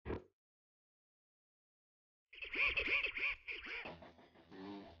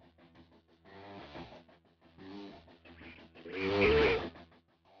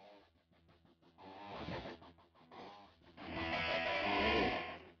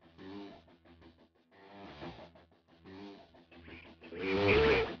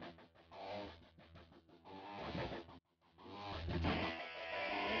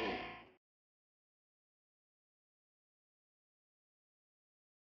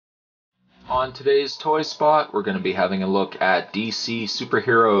On today's Toy Spot, we're going to be having a look at DC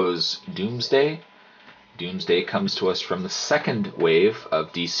Superheroes Doomsday. Doomsday comes to us from the second wave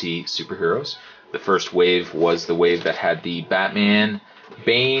of DC Superheroes. The first wave was the wave that had the Batman,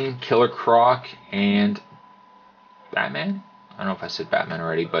 Bane, Killer Croc, and Batman? I don't know if I said Batman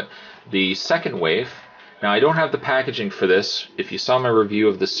already, but the second wave. Now, I don't have the packaging for this. If you saw my review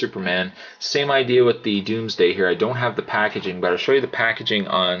of the Superman, same idea with the Doomsday here. I don't have the packaging, but I'll show you the packaging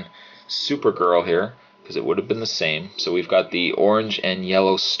on Supergirl here, because it would have been the same. So we've got the orange and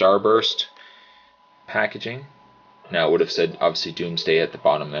yellow starburst packaging. Now it would have said obviously Doomsday at the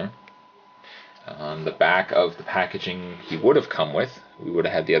bottom there. On the back of the packaging he would have come with, we would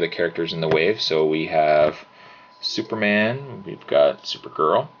have had the other characters in the wave. So we have Superman, we've got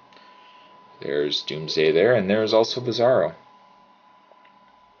Supergirl, there's Doomsday there, and there's also Bizarro.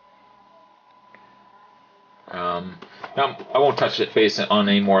 Now, I won't touch it base on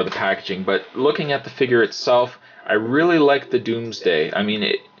any more of the packaging, but looking at the figure itself, I really like the Doomsday. I mean,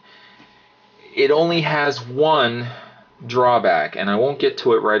 it only has one drawback, and I won't get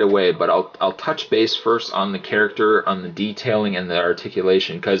to it right away, but I'll touch base first on the character, on the detailing, and the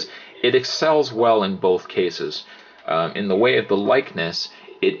articulation, because it excels well in both cases. In the way of the likeness,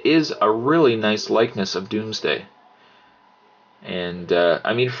 it is a really nice likeness of Doomsday. And,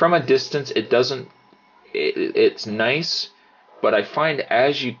 I mean, from a distance, it's nice, but I find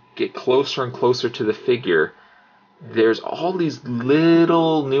as you get closer and closer to the figure, there's all these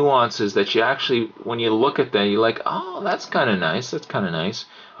little nuances that you actually, when you look at them, you're like, oh, that's kind of nice, that's kind of nice.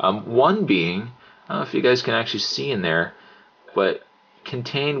 One being, I don't know if you guys can actually see in there, but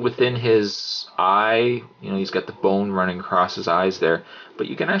contained within his eye, he's got the bone running across his eyes there, but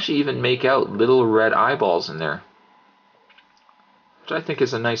you can actually even make out little red eyeballs in there, which I think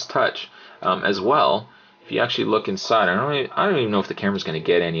is a nice touch. As well, if you actually look inside, I don't even know if the camera's going to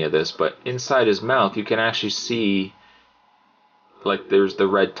get any of this, but inside his mouth you can actually see, like, there's the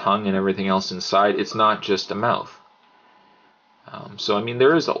red tongue and everything else inside. It's not just a mouth. So I mean,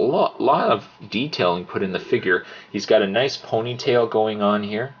 there is a lot of detailing put in the figure. He's got a nice ponytail going on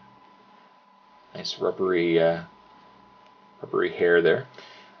here, nice rubbery hair there.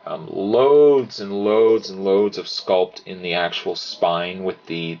 Loads and loads and loads of sculpt in the actual spine with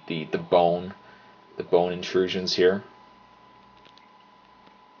the bone intrusions here.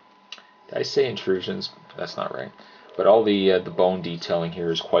 Did I say intrusions? That's not right. But all the bone detailing here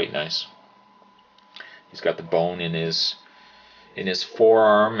is quite nice. He's got the bone in his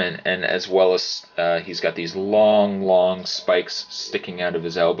forearm, and as well as he's got these long spikes sticking out of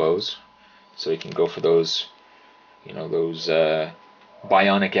his elbows, so he can go for those, those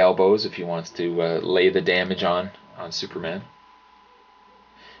bionic elbows if he wants to lay the damage on Superman.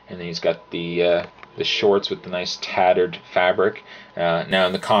 And then he's got the shorts with the nice tattered fabric. Now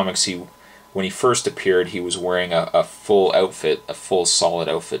in the comics, when he first appeared, he was wearing a full outfit, a full solid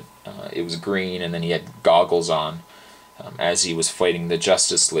outfit. It was green, and then he had goggles on. As he was fighting the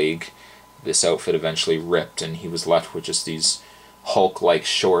Justice League, this outfit eventually ripped, and he was left with just these Hulk-like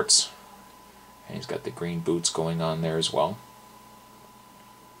shorts. And he's got the green boots going on there as well.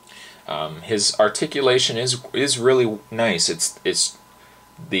 His articulation is really nice. It's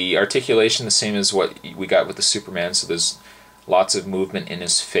the articulation the same as what we got with the Superman. So there's lots of movement in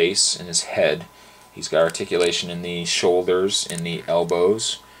his face, in his head. He's got articulation in the shoulders, in the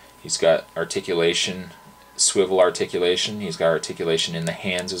elbows. He's got articulation, swivel articulation. He's got articulation in the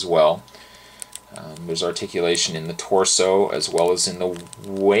hands as well. There's articulation in the torso as well as in the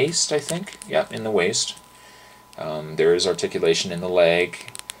waist, I think. Yep, in the waist. There is articulation in the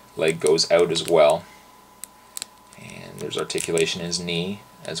leg. Leg goes out as well. And there's articulation in his knee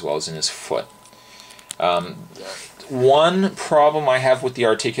as well as in his foot. One problem I have with the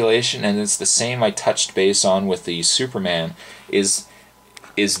articulation, and it's the same I touched base on with the Superman, is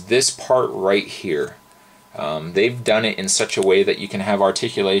this part right here. They've done it in such a way that you can have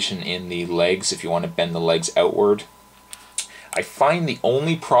articulation in the legs if you want to bend the legs outward. I find the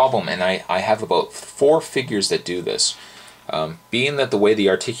only problem, and I have about 4 figures that do this, being that the way the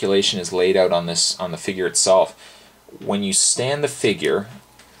articulation is laid out on the figure itself, when you stand the figure,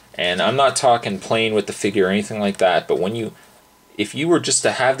 and I'm not talking playing with the figure or anything like that, but when you if you were just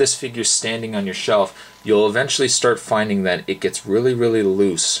to have this figure standing on your shelf, you'll eventually start finding that it gets really, really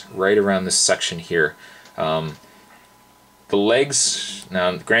loose right around this section here. The legs,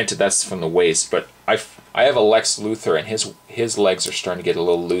 now granted that's from the waist, but I have a Lex Luthor, and his legs are starting to get a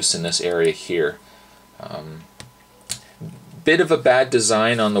little loose in this area here. Bit of a bad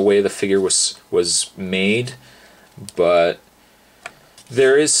design on the way the figure was made, but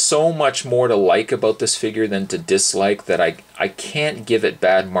there is so much more to like about this figure than to dislike that I can't give it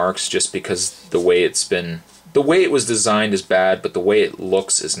bad marks just because the way it was designed is bad, but the way it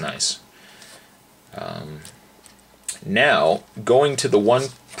looks is nice. Now, going to the one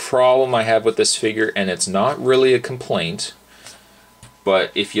problem I have with this figure, and it's not really a complaint,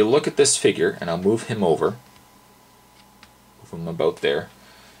 but if you look at this figure, and I'll move him over, move him about there,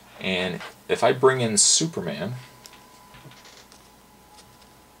 and if I bring in Superman,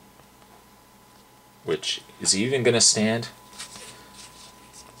 which, is he even going to stand?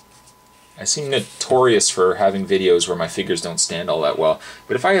 I seem notorious for having videos where my figures don't stand all that well,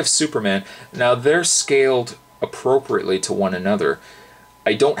 but if I have Superman, now they're scaled appropriately to one another.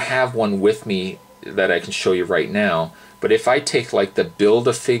 I don't have one with me that I can show you right now, but if I take like the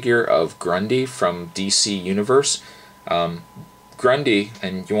Build-A-Figure of Grundy from DC Universe, Grundy,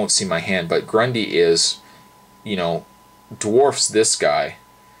 and you won't see my hand, but Grundy is, you know, dwarfs this guy.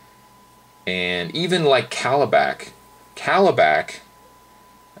 And even like Calabac,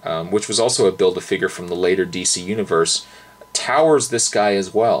 which was also a Build-A-Figure from the later DC Universe, towers this guy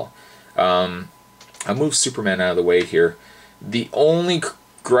as well. I'll move Superman out of the way here. The only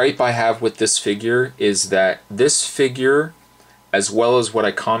gripe I have with this figure is that this figure, as well as what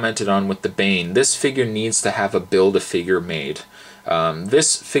I commented on with the Bane, this figure needs to have a Build-A-Figure made.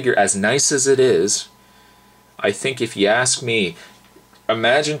 This figure, as nice as it is, I think if you ask me,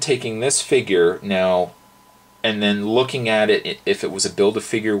 imagine taking this figure now and then looking at it if it was a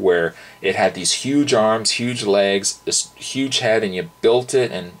Build-A-Figure where it had these huge arms, huge legs, this huge head, and you built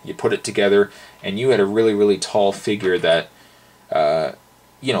it and you put it together, and you had a really, really tall figure that,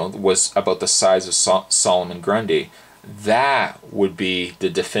 you know, was about the size of Solomon Grundy. That would be the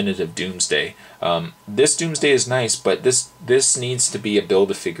definitive Doomsday. This Doomsday is nice, but this needs to be a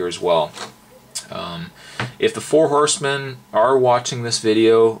Build-A-Figure as well. If the Four Horsemen are watching this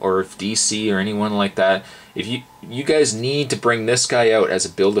video, or if DC or anyone like that, if you guys need to bring this guy out as a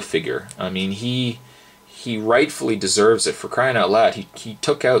Build-A-Figure. I mean, he rightfully deserves it, for crying out loud. He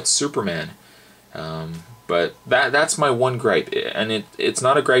took out Superman. But that's my one gripe, and it's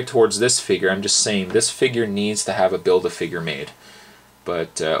not a gripe towards this figure. I'm just saying this figure needs to have a Build-A-Figure made.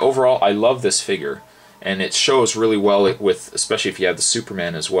 But overall, I love this figure, and it shows really well with, especially if you have the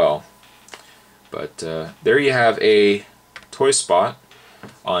Superman as well. But there you have a toy spot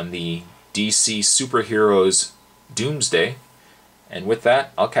on the DC Superheroes Doomsday. And with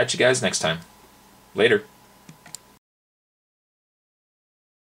that, I'll catch you guys next time. Later.